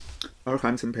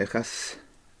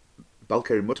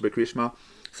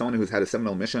Someone who's had a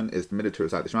seminal mission is permitted to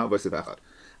recite the Shema.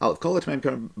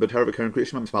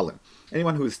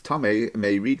 Anyone who is Tameh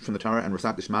may read from the Torah and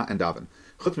recite the Shema and daven.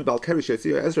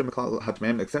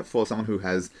 Except for someone who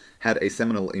has had a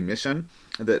seminal emission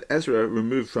that Ezra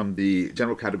removed from the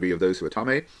general category of those who are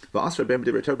Tameh,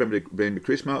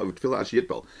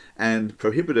 and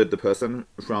prohibited the person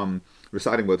from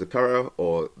reciting words of Torah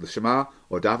or the Shema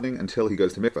or davening until he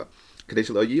goes to mikveh,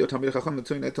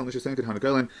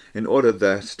 in order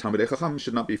that Talmidei Chacham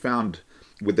should not be found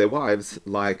with their wives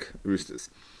like roosters.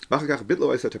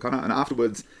 And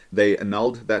afterwards they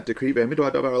annulled that decree,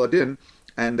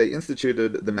 and they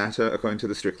instituted the matter according to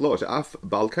the strict law. Even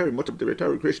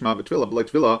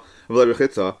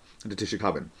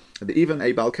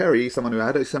a Balkari, someone who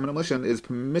had a seminal mission, is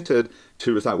permitted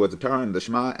to recite words of Torah and the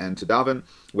Shema and to daven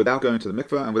without going to the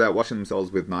mikveh and without washing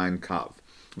themselves with 9 kav.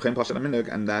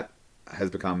 And that has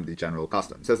become the general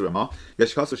custom. Says the Ramah,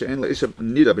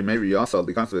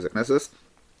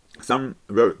 some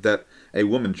wrote that a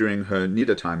woman during her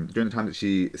nida time, during the time that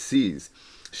she sees,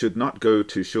 should not go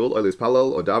to shul or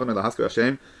lispalel or daven or lahasker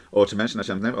Hashem or to mention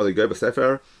Hashem's name or to go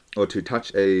b'sefer or to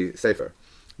touch a sefer.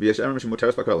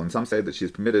 And some say that she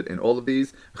is permitted in all of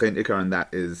these, and that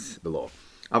is the law.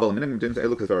 But the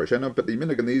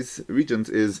minhag in these regions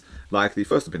is like the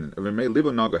first opinion.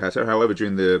 However,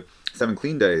 during the 7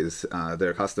 clean days,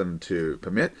 they're accustomed to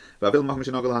permit, even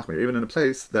in a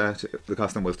place that the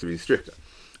custom was to be stricter.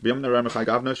 On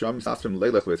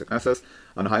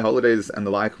high holidays and the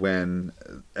like, when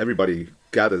everybody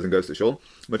gathers and goes to shul,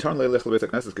 she's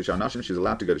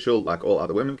allowed to go to shul like all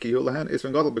other women,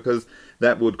 because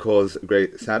that would cause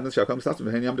great sadness.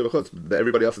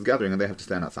 Everybody else is gathering and they have to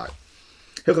stand outside.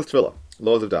 Hilchos Tefillah,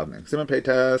 laws of davening. Siman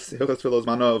Peites, Hilchos Tefillah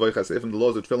Zmano Avoichas Ifim, the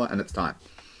laws of Tefillah and its time.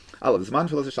 Allah, the Zman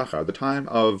Tefillah Shachar, the time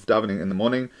of davening in the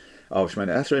morning of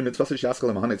Shemona Esrei Mitzvah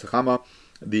Shaskel Mahane Tzachama.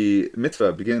 The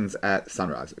mitzvah begins at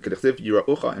sunrise. Kedichtiv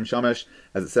Yira'ucha Im Shamesh,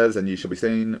 as it says, and you shall be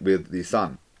seen with the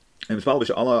sun. And if one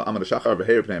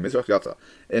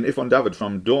davened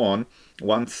from dawn,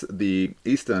 once the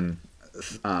eastern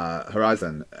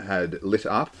horizon had lit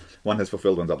up, one has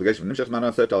fulfilled one's obligation. And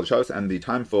the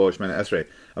time for Shemona Esrei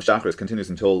of Shachris continues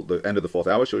until the end of the 4th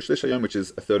hour, which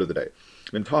is a third of the day.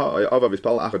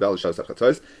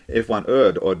 If one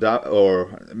erred or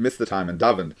missed the time and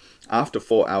davened after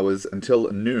 4 hours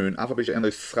until noon, even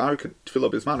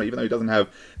though he doesn't have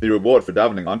the reward for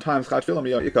davening on time,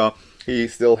 he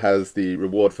still has the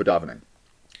reward for davening.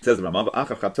 It says the Rama,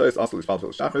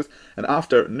 and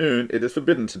after noon it is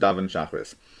forbidden to daven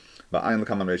Shachris.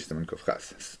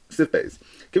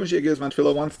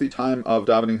 Once the time of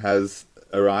davening has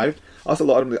arrived, it's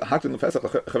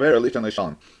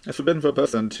forbidden for a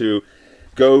person to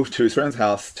go to his friend's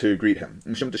house to greet him,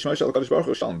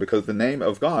 because the name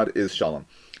of God is Shalom.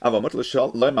 But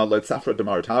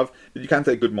you can't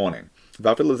say good morning.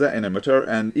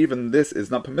 And even this is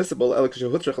not permissible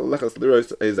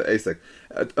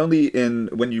only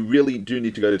when you really do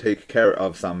need to go to take care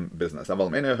of some business.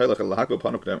 But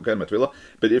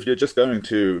if you're just going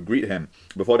to greet him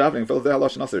before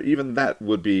davening, even that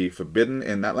would be forbidden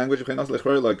in that language.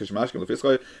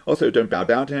 Also, don't bow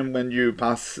down to him when you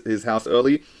pass his house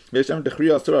early. And some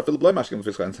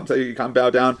say you can't bow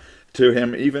down to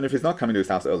him even if he's not coming to his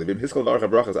house early.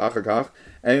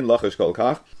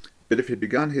 But if he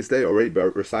began his day already by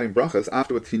reciting brachas,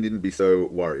 afterwards he needn't be so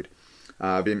worried.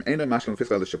 But if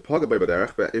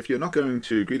you're not going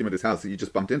to greet him at his house, you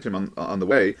just bumped into him on the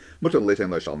way,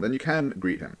 then you can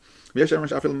greet him.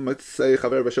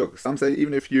 Some say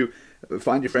even if you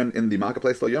find your friend in the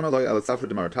marketplace,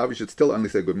 you should still only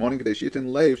say good morning,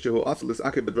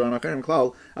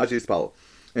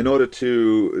 in order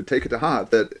to take it to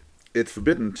heart that it's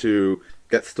forbidden to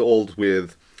get stalled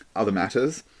with other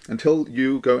matters until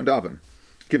you go and daven.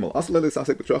 Gimel,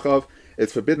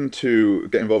 it's forbidden to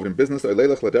get involved in business or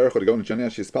to go on a journey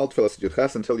until you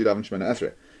daven Shemona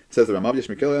Esrei. It says the Ramav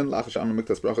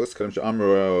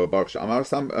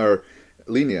some are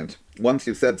lenient. Once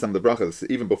you've said some of the brachas,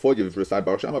 even before you've recited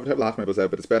Baruch Shama,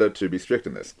 but it's better to be strict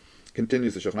in this.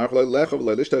 Continues the Shulchan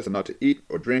Aruch, and not to eat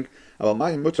or drink. But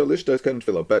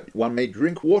one may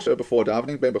drink water before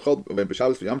davening,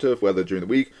 whether during the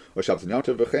week or Shabbos and Yom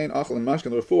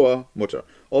Tov.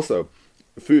 Also,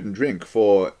 food and drink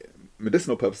for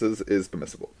medicinal purposes is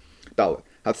permissible.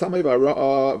 One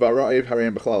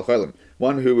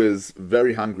who is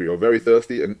very hungry or very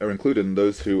thirsty are included in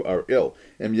those who are ill.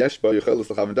 If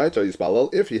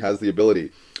he has the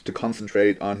ability to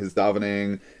concentrate on his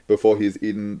davening before he's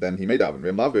eaten, then he may daven.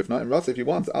 If not, if he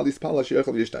wants,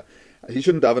 he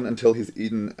shouldn't daven until he's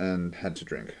eaten and had to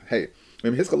drink. Hey,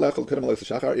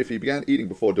 if he began eating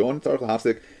before dawn,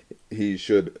 he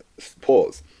should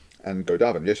pause and go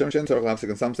daven.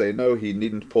 And some say no, he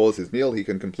needn't pause his meal, he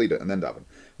can complete it and then daven.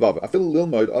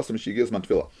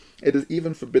 It is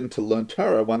even forbidden to learn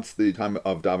Torah once the time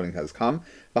of davening has come.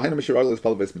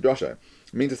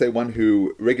 Mean to say one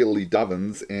who regularly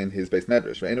davens in his base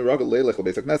medrash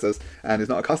and is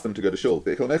not accustomed to go to shul.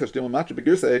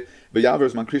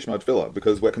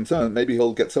 Because we're concerned maybe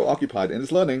he'll get so occupied in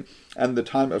his learning and the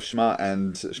time of Shema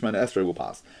and Shemona Esrei will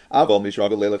pass. But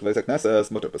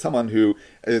someone who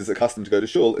is accustomed to go to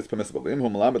shul is permissible.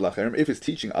 If he's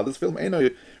teaching others, even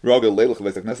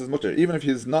if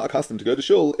he's not accustomed to go to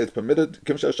shul, it's permitted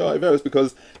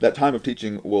because that time of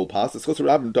teaching will pass.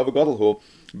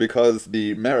 Because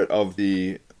the merit of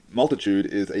the multitude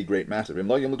is a great matter. And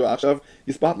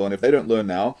if they don't learn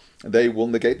now, they will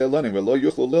negate their learning,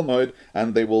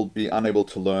 and they will be unable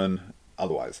to learn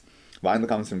otherwise.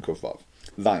 It's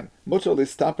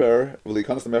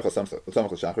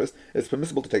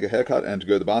permissible to take a haircut and to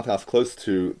go to the bathhouse close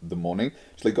to the morning,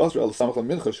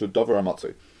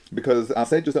 because our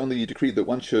sages only decreed that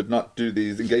one should not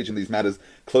engage in these matters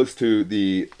close to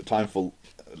the time for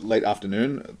late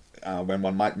afternoon, when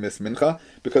one might miss mincha,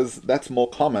 because that's more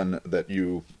common that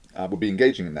you would be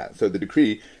engaging in that. So the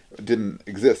decree didn't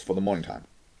exist for the morning time.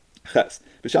 In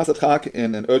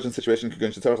an urgent situation,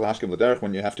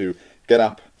 when you have to get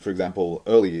up, for example,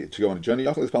 early to go on a journey,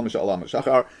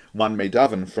 one may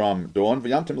daven from dawn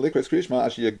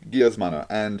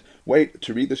and wait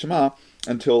to read the Shema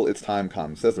until its time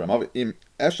comes. Says the Ramav,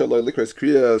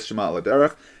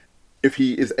 if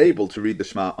he is able to read the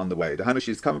Shema on the way. The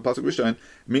Hanashis Kavan Pasuk Rishon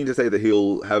mean to say that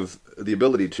he'll have the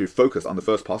ability to focus on the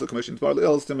first Pasuk, Commission Bar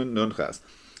Le'el Siman Nun Ches.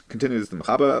 Continues the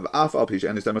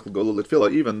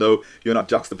Mechaber, even though you're not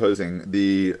juxtaposing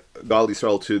the Gal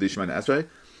Yisrael to the Shemona Esrei.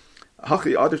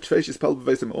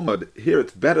 Here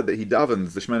it's better that he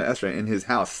davens the Shemona Esrei in his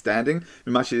house standing,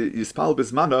 rather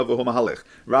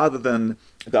than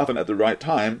daven at the right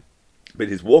time, but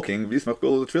he's walking,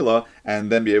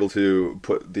 and then be able to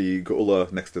put the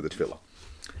Geula next to the Tefillah.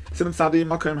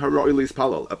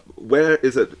 Where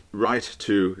is it right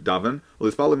to daven?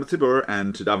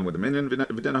 And to daven with the minyan,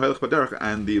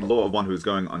 and the law of one who is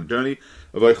going on a journey.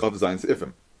 One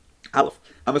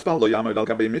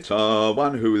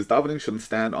who is davening shouldn't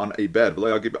stand on a bed,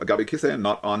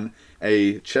 not on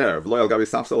a chair, and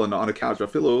not on a couch.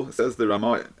 Says the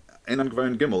Ramah,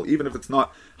 even if it's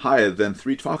not higher than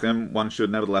 3 tvachim, one should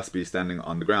nevertheless be standing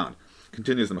on the ground.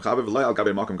 Continues the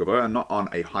Mechaber, and not on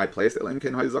a high place,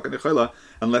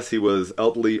 unless he was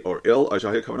elderly or ill,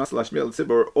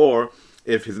 or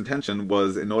if his intention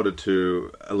was in order to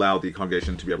allow the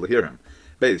congregation to be able to hear him.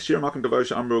 When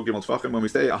we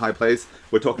say a high place,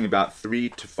 we're talking about 3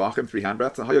 tefachim, 3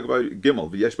 handbreadths.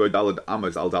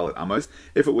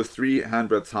 If it was 3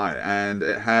 handbreadths high and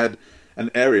it had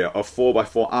an area of 4 by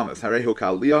 4 amos,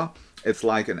 it's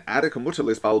like an attic,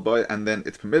 and then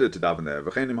it's permitted to daven there.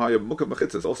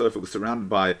 Also, if it was surrounded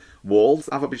by walls,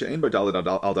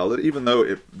 even though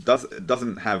it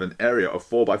doesn't have an area of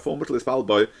 4 by 4,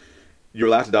 you're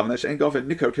allowed to daven there,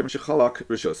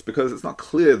 because it's not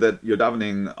clear that you're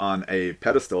davening on a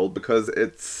pedestal, because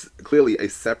it's clearly a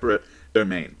separate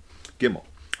domain. Gimel.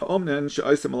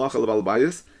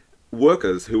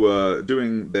 Workers who are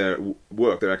doing their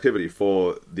work, their activity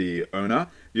for the owner,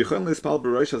 they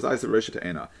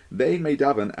may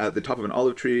daven at the top of an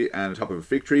olive tree and the top of a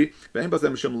fig tree, and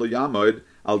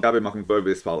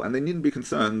they needn't be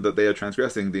concerned that they are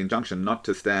transgressing the injunction not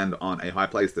to stand on a high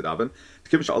place to daven.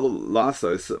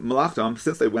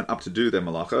 Since they went up to do their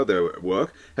malacha, their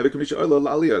work,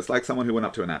 it's like someone who went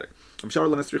up to an attic.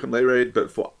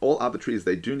 But for all other trees,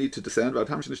 they do need to descend.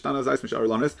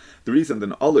 The reason that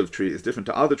an olive tree is different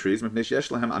to other trees, because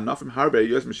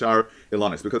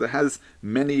it has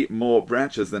many more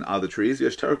branches than other trees,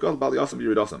 and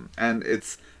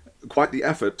it's quite the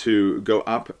effort to go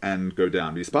up and go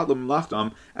down. And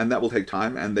that will take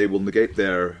time, and they will negate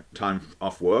their time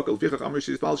off work.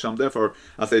 Therefore,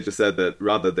 as I just said, that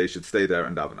rather they should stay there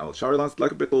and daven.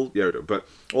 But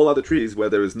all other trees where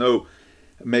there is no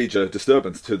major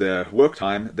disturbance to their work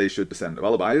time, they should descend.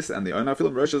 And the owner,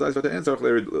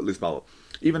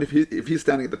 even if he's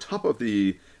standing at the top of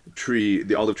the tree,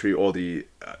 the olive tree or the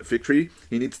fig tree,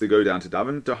 he needs to go down to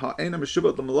daven,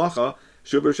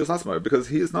 because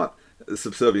he is not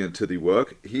subservient to the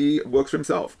work. He works for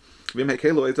himself.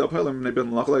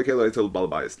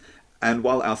 And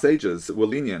while our sages were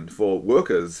lenient for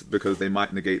workers because they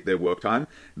might negate their work time,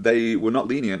 they were not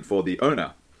lenient for the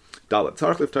owner. One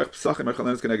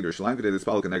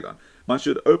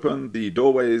should open the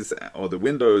doorways or the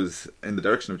windows in the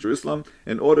direction of Jerusalem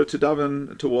in order to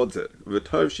daven towards it.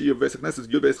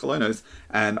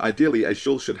 And ideally, a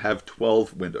shul should have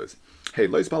 12 windows. Hey, a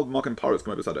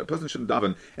person shouldn't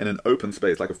daven in an open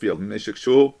space like a field.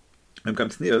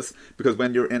 Because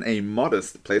when you're in a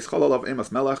modest place,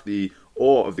 the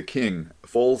awe of the king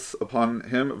falls upon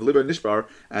him,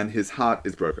 and his heart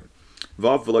is broken.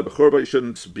 You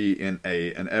shouldn't be in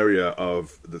an area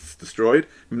of that's destroyed,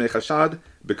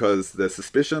 because there's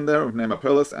suspicion there, and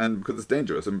because it's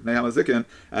dangerous,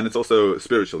 and it's also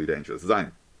spiritually dangerous. He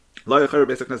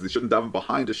shouldn't daven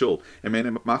behind a shul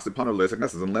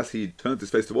unless he turns his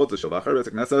face towards the shul.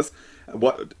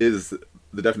 What is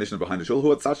the definition of behind a shul?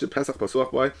 It's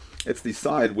the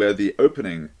side where the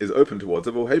opening is open towards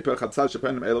it, and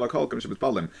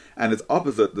it's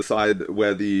opposite the side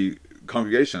where the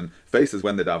congregation faces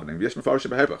when they're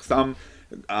davening. Some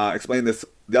explain this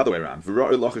the other way around,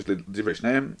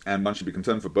 and one should be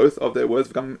concerned for both of their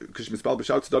words.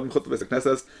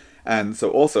 And so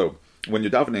also, when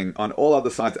you're davening on all other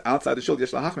sides outside the shul, you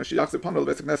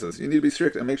need to be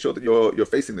strict and make sure that you're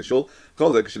facing the shul.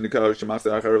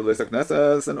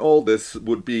 And all this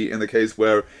would be in the case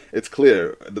where it's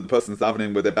clear that the person's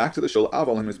davening with their back to the shul. But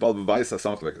if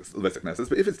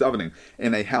it's davening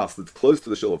in a house that's close to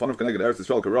the shul,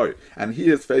 and he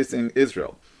is facing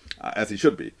Israel, as he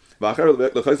should be,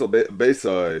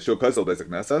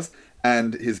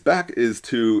 and his back is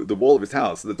to the wall of his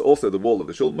house, that's also the wall of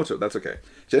the shul, that's okay.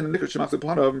 Because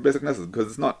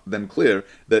it's not then clear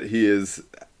that he has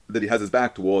his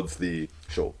back towards the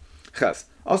shul.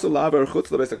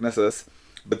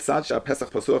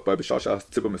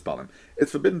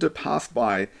 It's forbidden to pass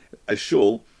by a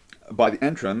shul by the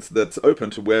entrance that's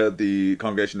open to where the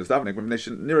congregation is davening,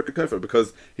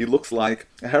 because he looks like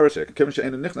a heretic,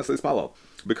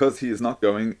 because he is not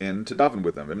going in to daven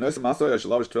with them.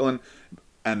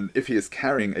 And if he is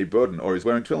carrying a burden or he's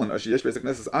wearing tefillin,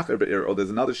 or there's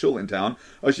another shul in town,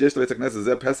 or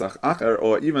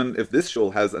even if this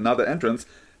shul has another entrance,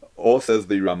 or says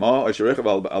the Ramah, or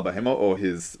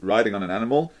he's riding on an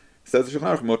animal, says the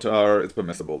Shulchan Aruch mutar, it's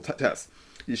permissible. Test.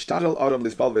 A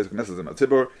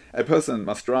person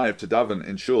must strive to daven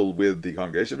in shul with the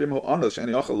congregation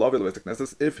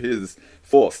if he's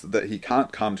forced that he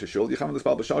can't come to shul. He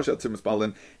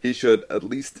should at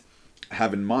least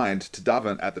have in mind to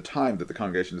daven at the time that the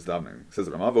congregation is davening. Says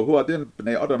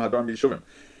Ramah.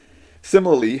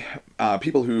 Similarly,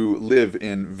 people who live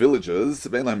in villages, that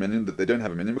they don't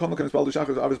have a minyan, nevertheless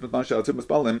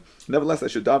they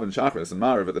should daven Shachris and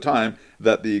Mariv at the time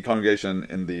that the congregation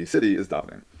in the city is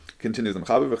davening. Continues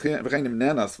also,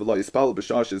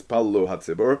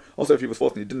 if he was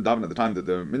forced and he didn't daven at the time that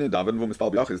the minyan daven, is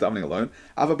davening alone,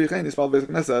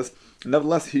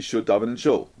 nevertheless he should daven in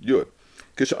shul. Yud.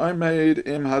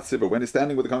 When he's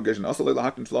standing with the congregation, it's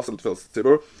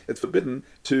forbidden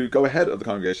to go ahead of the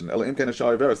congregation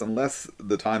unless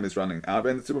the time is running out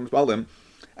and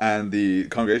the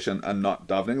congregation are not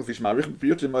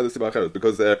davening,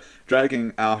 because they're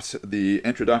dragging out the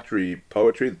introductory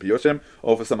poetry, the piyutim,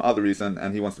 or for some other reason,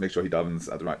 and he wants to make sure he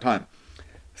davens at the right time.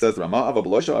 Says the Ramah, but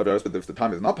if the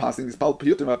time is not passing,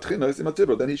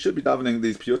 then he should be davening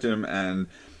these piyutim and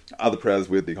other prayers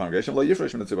with the congregation,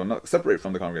 not separate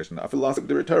from the congregation. I feel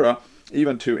Torah,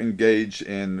 even to engage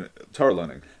in Torah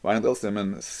learning. Someone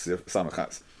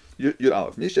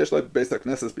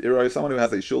who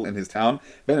has a shul in his town,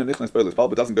 but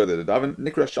doesn't go there to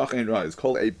daven, is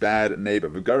called a bad neighbor.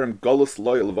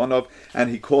 And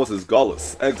he causes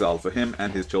golus, exile, for him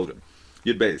and his children.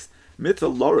 Yud Beis. Mitzvah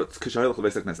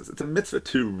lorutz. It's a mitzvah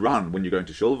to run when you're going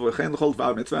to shul,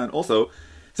 and also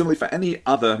similarly for any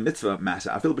other mitzvah matter.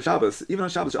 I feel b'Shabbos, even on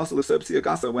Shabbos,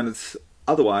 when it's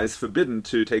otherwise forbidden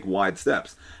to take wide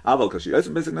steps. But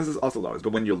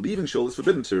when you're leaving shul, it's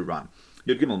forbidden to run.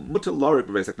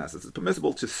 It's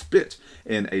permissible to spit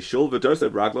in a shul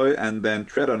and then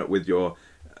tread on it with your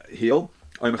heel,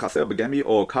 or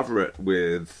cover it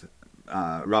with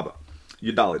rubber.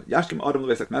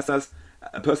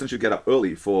 A person should get up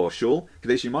early for shul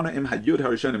in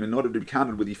order to be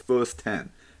counted with the first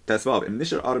 10. If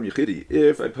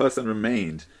a person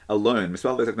remained alone,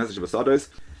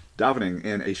 davening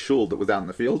in a shul that was out in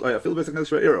the field,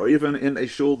 or even in a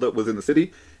shul that was in the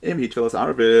city, if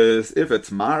it's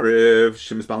Mariv,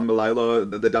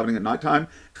 they're davening at night time,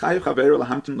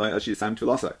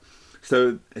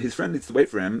 So his friend needs to wait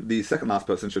for him. The second last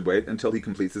person should wait until he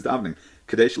completes his davening.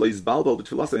 Kadesh lo yizbalbal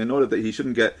b'tefilasa, in order that he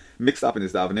shouldn't get mixed up in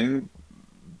his davening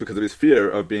because of his fear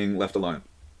of being left alone.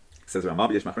 Says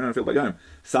Ramav, Yesh Machrin Fil Bayom.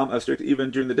 Some are strict even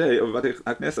during the day of Vatei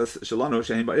Aknesas Shalano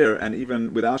Shein Ba'ir, and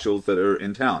even with our shuls that are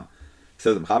in town.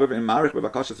 Says Mchabev in Marich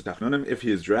B'Vakashas Tachnunim, if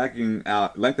he is dragging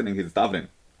out, lengthening his davening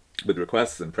with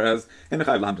requests and prayers, in the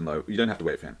Chayv Lamdan Lo, you don't have to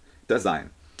wait for him. That's Zayin.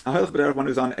 One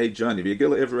who's on a journey,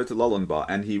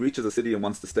 and he reaches a city and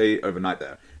wants to stay overnight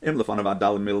there. If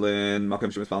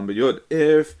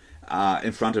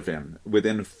in front of him,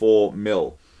 within 4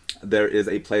 mil, there is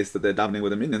a place that they're davening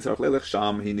with a minyan,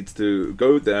 he needs to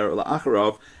go there,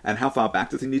 and how far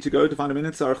back does he need to go to find a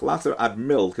minyan?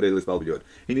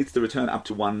 He needs to return up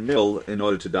to 1 mil in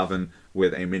order to daven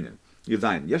with a minyan. There are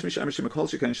some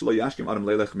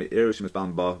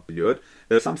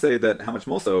say that how much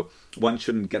more so one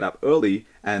shouldn't get up early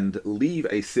and leave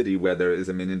a city where there is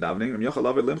a minyan davening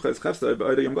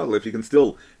if he can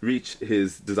still reach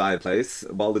his desired place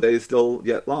while the day is still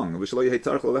yet long,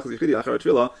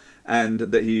 and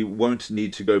that he won't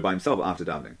need to go by himself after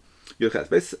davening. A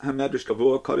fixed base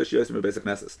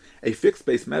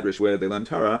medrash where they learn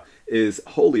Torah is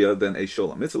holier than a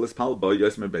shul. And it's better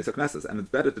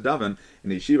to daven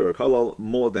in a yeshiva or a kollel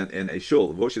more than in a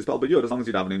shul. As long as you're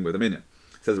davening with a minyan.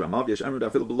 Says Ramav,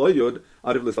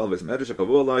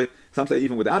 some say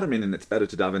even without a minyan it's better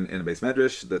to daven in a base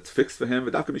medrash that's fixed for him.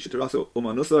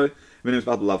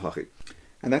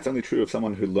 And that's only true of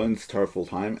someone who learns Torah full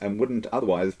time and wouldn't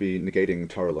otherwise be negating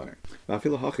Torah learning.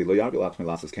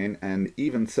 And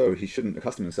even so, he shouldn't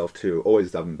accustom himself to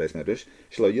always daven base medrash,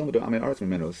 so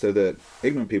that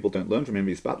ignorant people don't learn from him,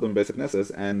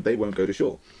 and they won't go to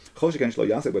shul. And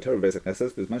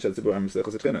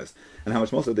how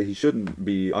much more so that he shouldn't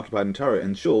be occupied in Torah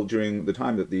and shul during the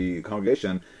time that the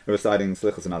congregation are reciting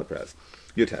slichos and other prayers.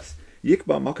 Yutes. A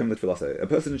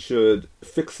person should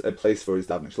fix a place for his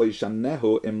davening.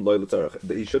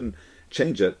 That he shouldn't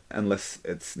change it unless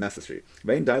it's necessary.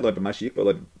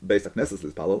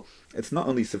 It's not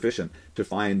only sufficient to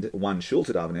find one shul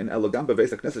to daven in,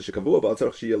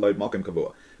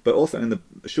 but also in the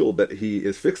shul that he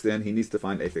is fixed in, he needs to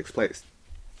find a fixed place.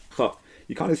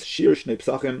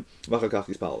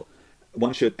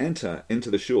 One should enter into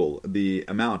the shul the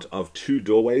amount of 2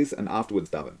 doorways and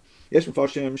afterwards daven. Some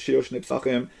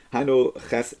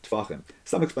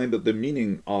explain that the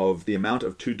meaning of the amount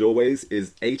of 2 doorways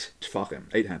is 8 tfachim,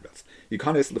 8 handbreadths.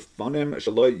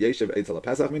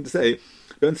 Mean to say,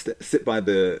 don't sit by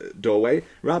the doorway,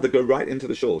 rather go right into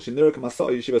the shul.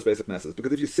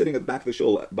 Because if you're sitting at the back of the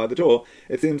shul by the door,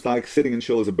 it seems like sitting in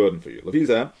shul is a burden for you.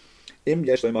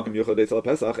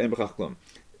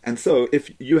 And so,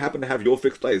 if you happen to have your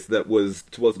fixed place that was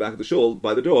towards the back of the shul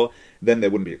by the door, then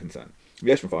there wouldn't be a concern.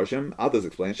 Others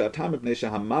explain that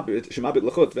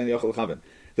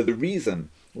the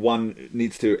reason one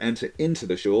needs to enter into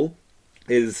the shul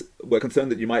is we're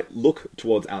concerned that you might look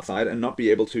towards outside and not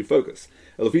be able to focus.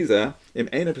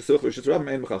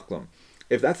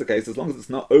 If that's the case, as long as it's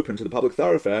not open to the public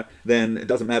thoroughfare, then it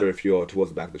doesn't matter if you're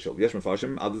towards the back of the shul.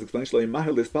 Others explain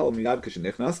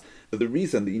that the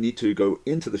reason that you need to go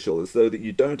into the shul is so that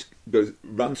you don't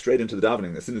run straight into the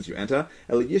davening as soon as you enter,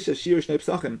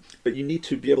 but you need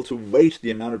to be able to wait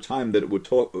the amount of time that it would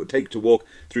take to walk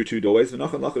through 2 doorways.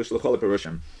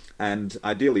 And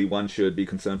ideally, one should be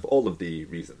concerned for all of the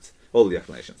reasons, all of the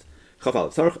explanations.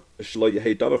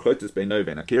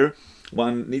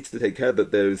 One needs to take care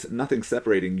that there's nothing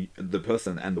separating the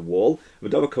person and the wall.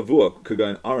 But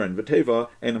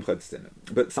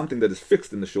something that is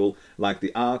fixed in the shul, like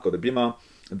the ark or the bima,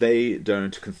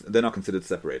 they're not considered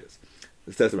separators.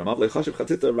 It says the Ramav,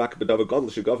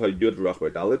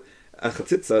 a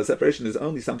chatzitza separation is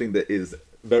only something that is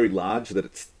very large, that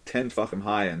it's 10 tfachim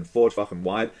high and 4 tfachim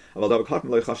wide.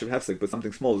 But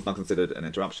something small is not considered an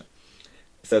interruption.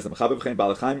 It says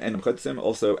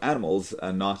also animals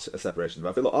are not a separation.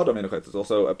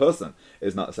 Also a person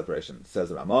is not a separation. It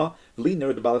says Ramah, I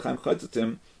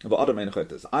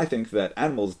think that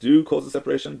animals do cause a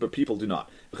separation, but people do not.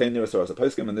 And this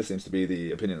seems to be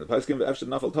the opinion of the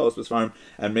poskim.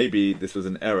 And maybe this was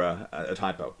an error, a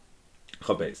typo.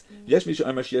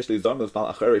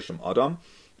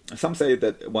 Some say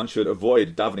that one should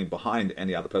avoid davening behind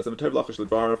any other person,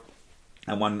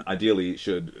 and one ideally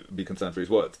should be concerned for his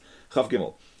words. Chav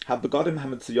Gimel, have begodim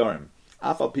hametziyarim,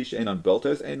 afal pisha einon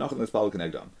beltos einochen l'spal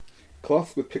kenegdam.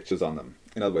 Cloths with pictures on them,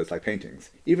 in other words, like paintings.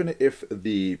 Even if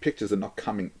the pictures are not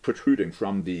protruding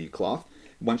from the cloth,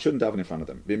 one shouldn't daven in front of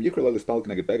them. If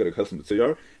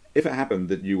it happened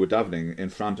that you were davening in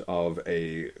front of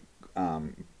a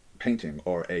painting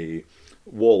or a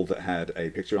wall that had a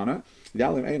picture on it,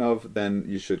 Yalim Einov, then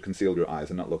you should conceal your eyes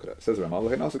and not look at it. Says the Rama.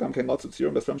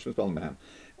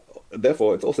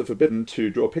 Therefore, it's also forbidden to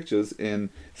draw pictures in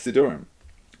Sidurim,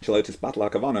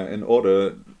 in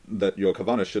order that your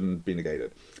kavana shouldn't be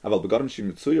negated.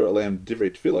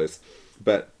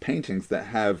 But paintings that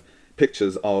have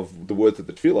pictures of the words of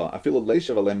the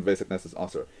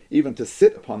tefillah, even to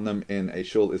sit upon them in a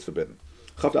shul is forbidden.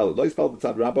 One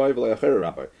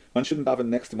shouldn't daven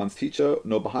next to one's teacher,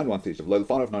 nor behind one's teacher, nor in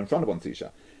front of one's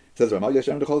teacher. Says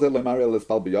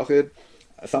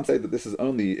some say that this is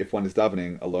only if one is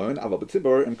davening alone. But if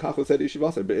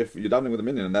you're davening with a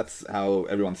minion and that's how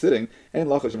everyone's sitting,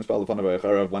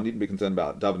 one needn't be concerned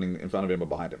about davening in front of him or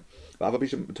behind him.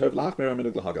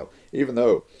 Even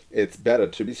though it's better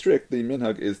to be strict, the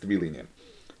minhag is to be lenient.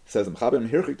 Says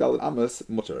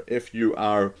if you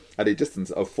are at a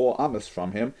distance of 4 amos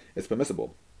from him, it's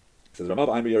permissible. Says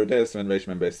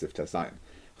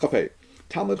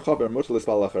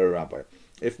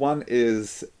if one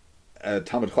is a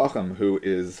Talmid Chacham who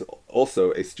is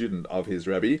also a student of his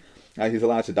Rebbe, he's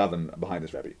allowed to daven behind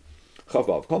his Rebbe.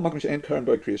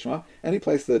 Any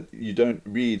place that you don't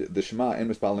read the Shema in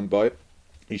Mispalim Boy,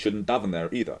 you shouldn't daven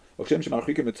there either. In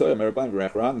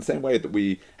the same way that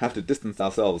we have to distance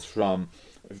ourselves from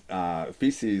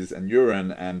feces and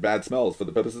urine and bad smells for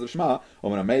the purposes of Shema, or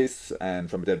when a mace,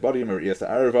 and from a dead body, or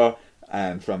Areva,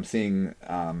 and from seeing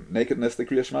nakedness, the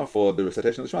Kriya Shema, for the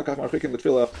recitation of the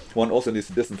Shema, one also needs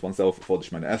to distance oneself for the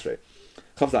Shemona Esrei.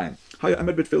 If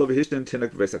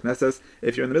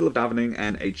you're in the middle of davening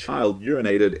and a child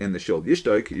urinated in the shul, you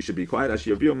should be quiet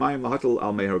until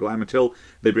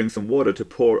they bring some water to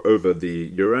pour over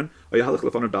the urine. Or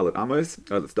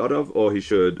he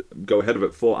should go ahead of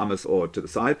it 4 amos or to the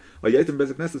side. Or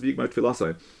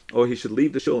he should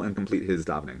leave the shul and complete his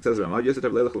davening.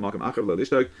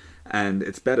 And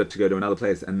it's better to go to another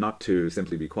place and not to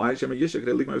simply be quiet,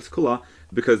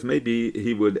 because maybe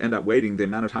he would end up waiting the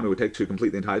amount of time it would take to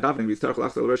complete the entire davening.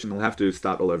 He'll have to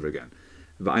start all over again.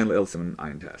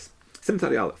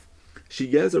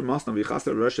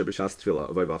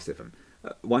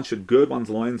 One should gird one's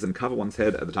loins and cover one's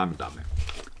head at the time of davening.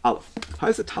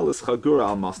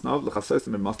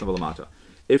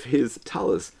 If his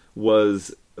talus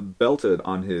was belted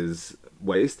on his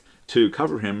waist to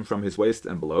cover him from his waist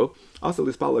and below, it's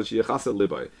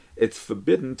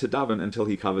forbidden to daven until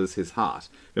he covers his heart.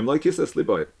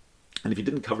 And if he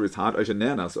didn't cover his heart, or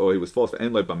he was forced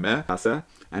and he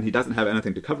doesn't have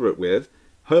anything to cover it with,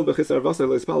 since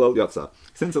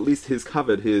at least he's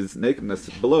covered his nakedness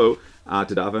below to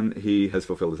daven, he has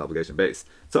fulfilled his obligation base.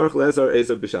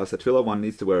 One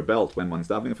needs to wear a belt when one's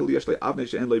davening,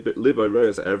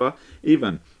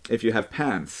 even if you have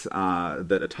pants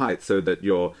that are tight so that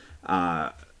your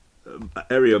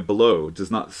area below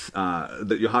does not,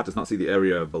 that your heart does not see the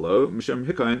area below,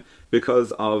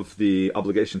 because of the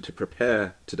obligation to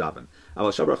prepare to daven.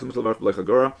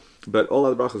 But all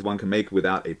other brachas one can make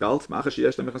without a belt,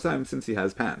 since he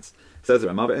has pants. Says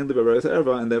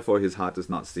and therefore his heart does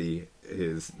not see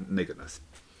his nakedness.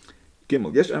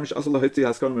 Some say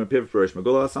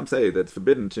that it's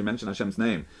forbidden to mention Hashem's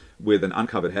name with an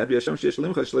uncovered head. And some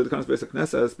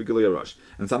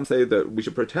say that we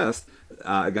should protest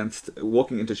against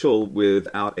walking into shul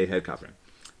without a head covering.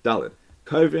 Dalid.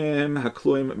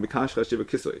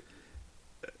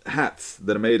 Hats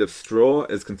that are made of straw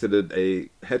is considered a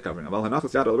head covering.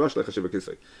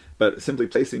 But simply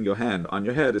placing your hand on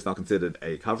your head is not considered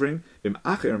a covering.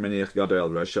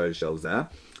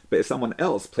 But if someone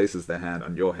else places their hand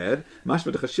on your head,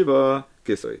 so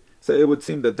it would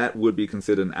seem that would be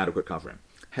considered an adequate covering.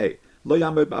 Hey,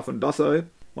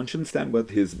 one shouldn't stand with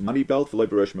his money belt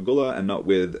and not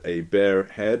with a bare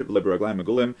head,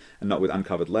 and not with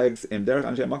uncovered legs.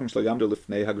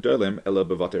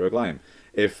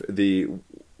 If the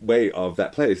way of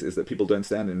that place is that people don't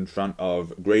stand in front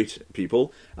of great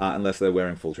people unless they're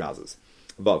wearing full trousers.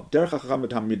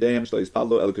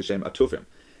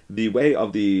 The way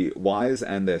of the wise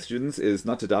and their students is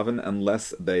not to daven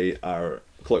unless they are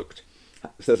cloaked.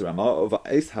 Says Rama,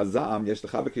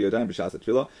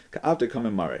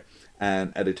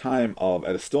 and at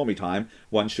a stormy time,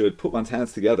 one should put one's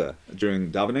hands together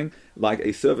during davening like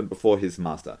a servant before his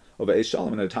master. And at a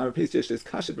time of peace,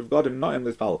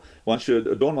 one should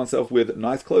adorn oneself with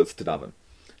nice clothes to daven.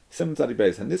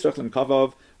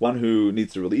 One who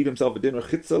needs to relieve himself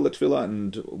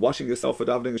and washing yourself for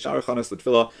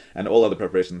davening, and all other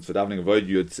preparations for davening, avoid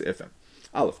yud se'ifim.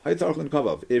 Aleph,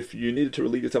 if you needed to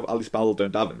relieve yourself, Ali Spal,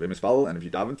 don't daven. V'mispal, and if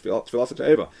you daven, tefillah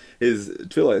te'eva. His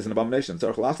tefillah is an abomination.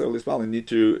 Tzarech l'achzer Ali Spal, you need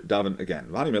to daven again.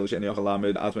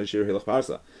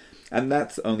 And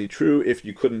that's only true if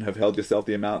you couldn't have held yourself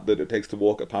the amount that it takes to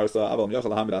walk a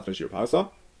parsa.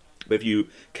 But if you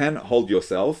can hold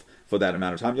yourself for that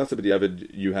amount of time,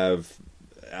 you have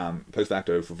post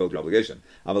facto fulfilled your obligation.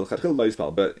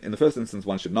 But in the first instance,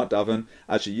 one should not daven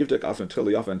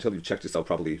until you've checked yourself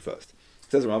properly first.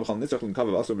 It says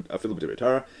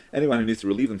anyone who needs to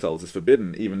relieve themselves is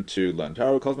forbidden even to learn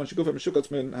Torah,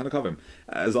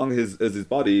 as long as his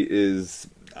body is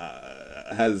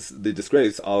has the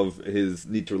disgrace of his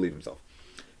need to relieve himself.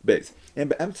 Base.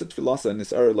 If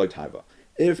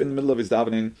in the middle of his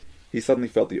davening he suddenly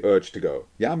felt the urge to go,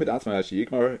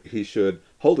 he should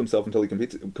hold himself until he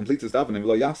completes his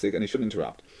davening, and he shouldn't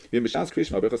interrupt. If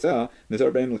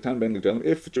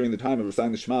during the time of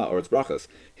reciting the Shema or its brachas,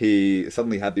 he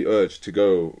suddenly had the urge to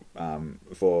go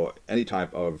for any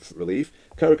type of relief,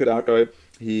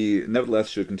 he nevertheless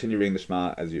should continue reading the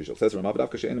Shema as usual. Says and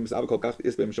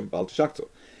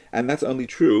that's only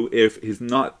true if he's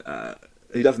not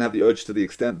he doesn't have the urge to the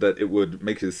extent that it would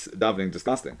make his davening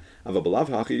disgusting.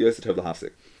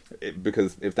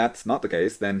 Because if that's not the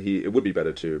case, then it would be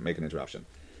better to make an interruption.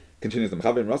 Continues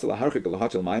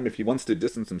if he wants to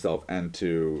distance himself and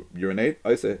to urinate,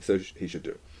 so he should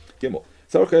do. Gimel.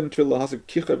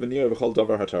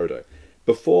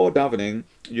 Before davening,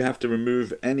 you have to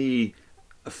remove any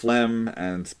phlegm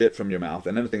and spit from your mouth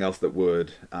and anything else that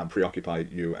would preoccupy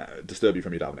you, disturb you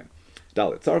from your davening.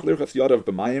 You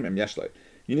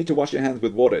need to wash your hands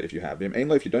with water if you have.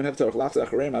 If you don't have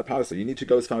you need to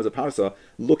go as far as a parsa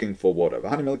looking for water.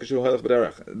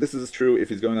 This is true if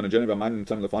he's going on a journey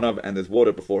and there's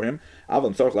water before him.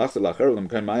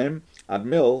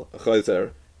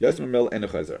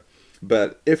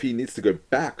 But if he needs to go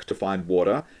back to find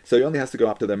water, so he only has to go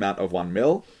up to the amount of 1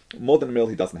 mil. More than a mil,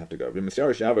 he doesn't have to go.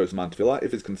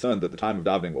 If he's concerned that the time of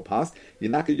davening will pass, he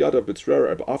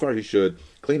should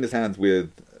clean his hands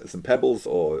with some pebbles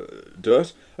or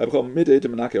dirt, or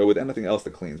with anything else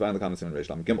that cleans.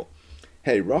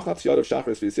 Hey,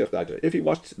 if he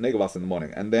watched Negavas in the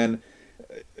morning and then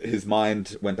his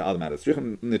mind went to other matters, he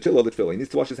needs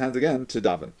to wash his hands again to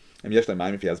daven.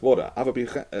 If he has water,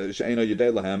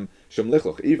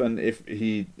 even if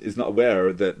he is not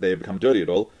aware that they have become dirty at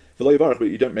all,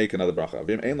 you don't make another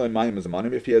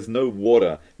bracha. If he has no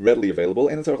water readily available,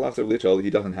 he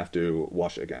doesn't have to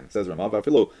wash again. Says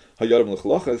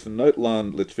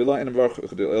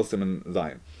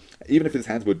even if his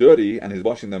hands were dirty and he's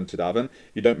washing them to daven,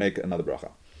 you don't make another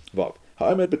bracha. If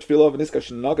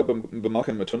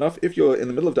you're in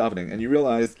the middle of davening and you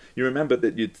remember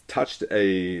that you touched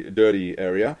a dirty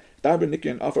area,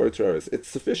 it's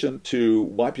sufficient to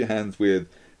wipe your hands with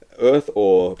earth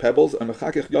or pebbles,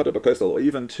 or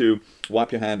even to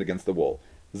wipe your hand against the wall.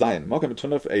 Zayin,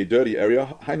 a dirty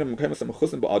area,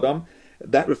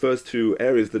 that refers to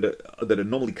areas that are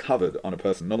normally covered on a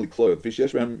person, normally clothed,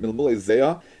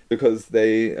 because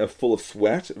they are full of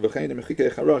sweat.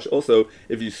 Also,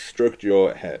 if you stroked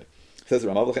your head. Says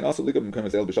therefore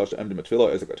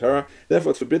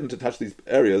it's forbidden to touch these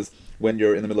areas when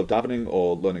you're in the middle of davening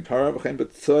or learning Torah.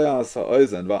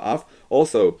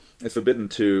 Also, it's forbidden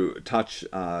to touch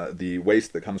the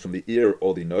waste that comes from the ear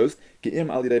or the nose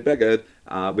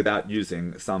without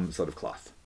using some sort of cloth.